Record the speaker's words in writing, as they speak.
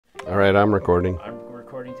All right, I'm recording. I'm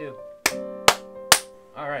recording too.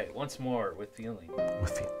 All right, once more with feeling.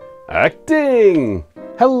 Acting!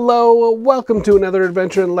 Hello, welcome to another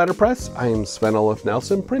adventure in letterpress. I am Sven Olaf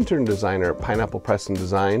Nelson, printer and designer at Pineapple Press and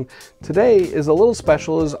Design. Today is a little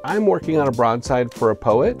special as I'm working on a broadside for a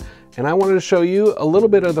poet, and I wanted to show you a little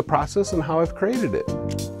bit of the process and how I've created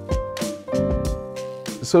it.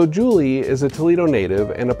 So Julie is a Toledo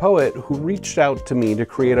native and a poet who reached out to me to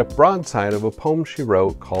create a broadside of a poem she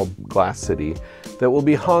wrote called Glass City that will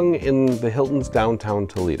be hung in the Hiltons downtown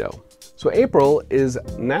Toledo. So April is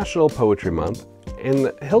National Poetry Month,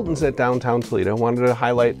 and Hiltons at downtown Toledo wanted to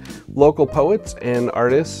highlight local poets and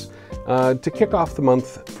artists to kick off the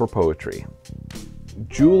month for poetry.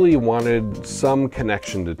 Julie wanted some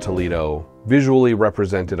connection to Toledo visually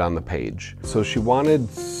represented on the page. So she wanted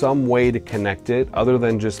some way to connect it other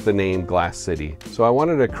than just the name Glass City. So I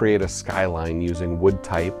wanted to create a skyline using wood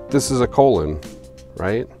type. This is a colon,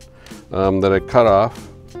 right? That I cut off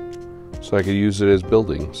so I could use it as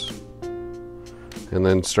buildings. And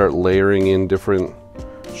then start layering in different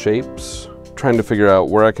shapes, trying to figure out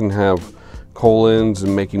where I can have colons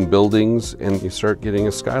and making buildings, and you start getting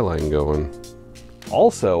a skyline going.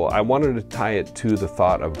 Also, I wanted to tie it to the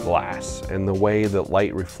thought of glass and the way that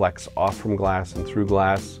light reflects off from glass and through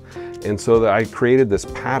glass. And so that I created this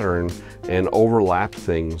pattern and overlapped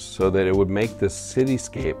things so that it would make this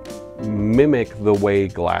cityscape mimic the way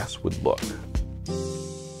glass would look.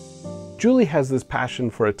 Julie has this passion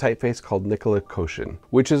for a typeface called Nicola Koshin,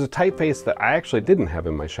 which is a typeface that I actually didn't have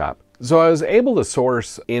in my shop. So I was able to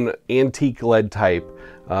source in antique lead type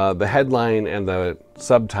the headline and the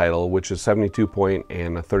subtitle, which is 72 point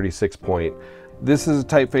and a 36 point. This is a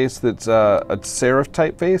typeface that's a serif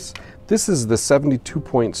typeface. This is the 72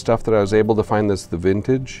 point stuff that I was able to find that's the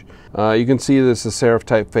vintage. You can see this is a serif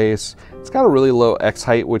typeface. It's got a really low X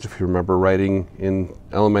height, which if you remember writing in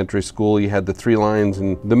elementary school, you had the 3 lines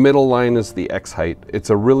and the middle line is the X height. It's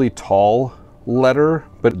a really tall letter,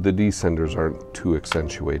 but the descenders aren't too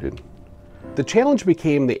accentuated. The challenge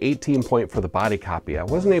became the 18 point for the body copy. I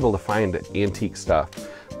wasn't able to find antique stuff,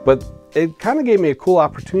 but it kind of gave me a cool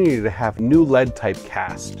opportunity to have new lead type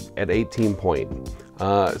cast at 18 point.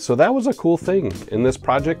 So that was a cool thing in this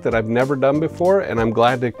project that I've never done before, and I'm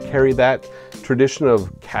glad to carry that tradition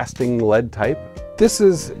of casting lead type. This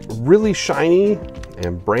is really shiny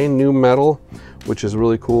and brand new metal, which is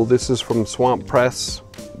really cool. This is from Swamp Press.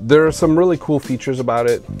 There are some really cool features about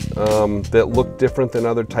it that look different than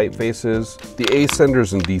other typefaces. The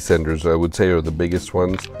ascenders and descenders, I would say, are the biggest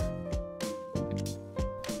ones.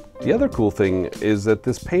 The other cool thing is that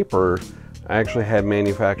this paper I actually had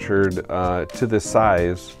manufactured to this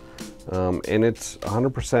size, and it's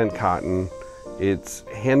 100% cotton. It's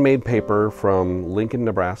handmade paper from Lincoln,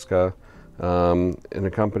 Nebraska, in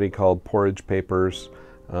a company called Porridge Papers.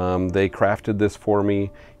 They crafted this for me.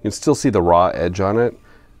 You can still see the raw edge on it.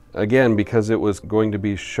 Again, because it was going to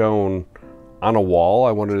be shown on a wall,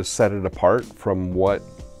 I wanted to set it apart from what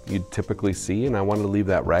you'd typically see, and I wanted to leave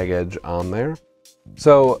that rag edge on there.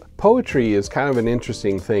 So poetry is kind of an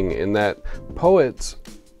interesting thing in that poets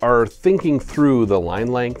are thinking through the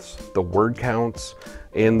line lengths, the word counts,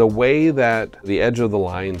 and the way that the edge of the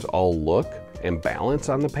lines all look and balance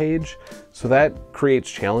on the page. So that creates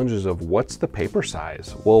challenges of what's the paper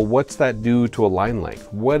size? Well, what's that do to a line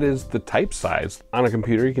length? What is the type size? On a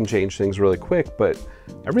computer, you can change things really quick, but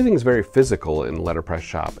everything is very physical in letterpress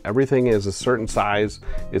shop. Everything is a certain size,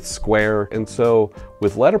 it's square. And so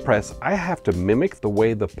with letterpress, I have to mimic the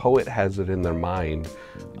way the poet has it in their mind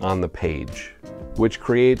on the page, which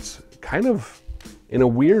creates kind of, in a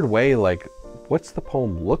weird way, like, what's the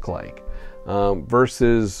poem look like?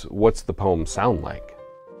 Versus what's the poem sound like.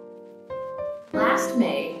 Last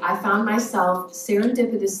May, I found myself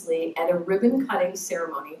serendipitously at a ribbon cutting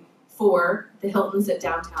ceremony for the Hiltons at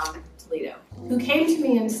downtown Toledo, who came to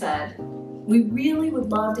me and said, "We really would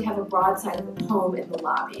love to have a broadside of a poem in the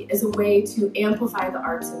lobby as a way to amplify the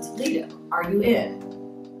arts in Toledo. Are you in?"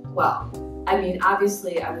 Well, I mean,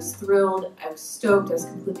 obviously I was thrilled, I was stoked, I was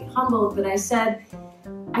completely humbled, but I said,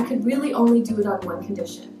 I could really only do it on one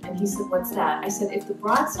condition. And he said, "What's that?" I said, "If the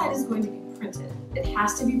broadside is going to be printed, it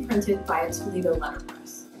has to be printed by a Toledo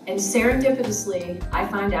letterpress." And serendipitously, I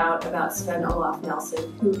find out about Sven Olaf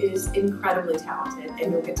Nelson, who is incredibly talented,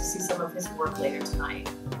 and you'll get to see some of his work later tonight.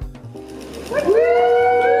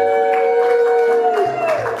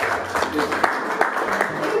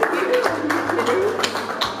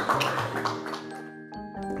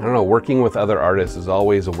 I don't know, working with other artists is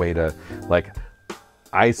always a way to, like,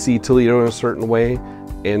 I see Toledo in a certain way,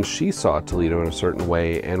 and she saw Toledo in a certain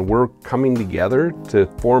way, and we're coming together to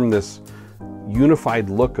form this unified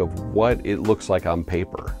look of what it looks like on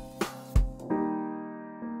paper.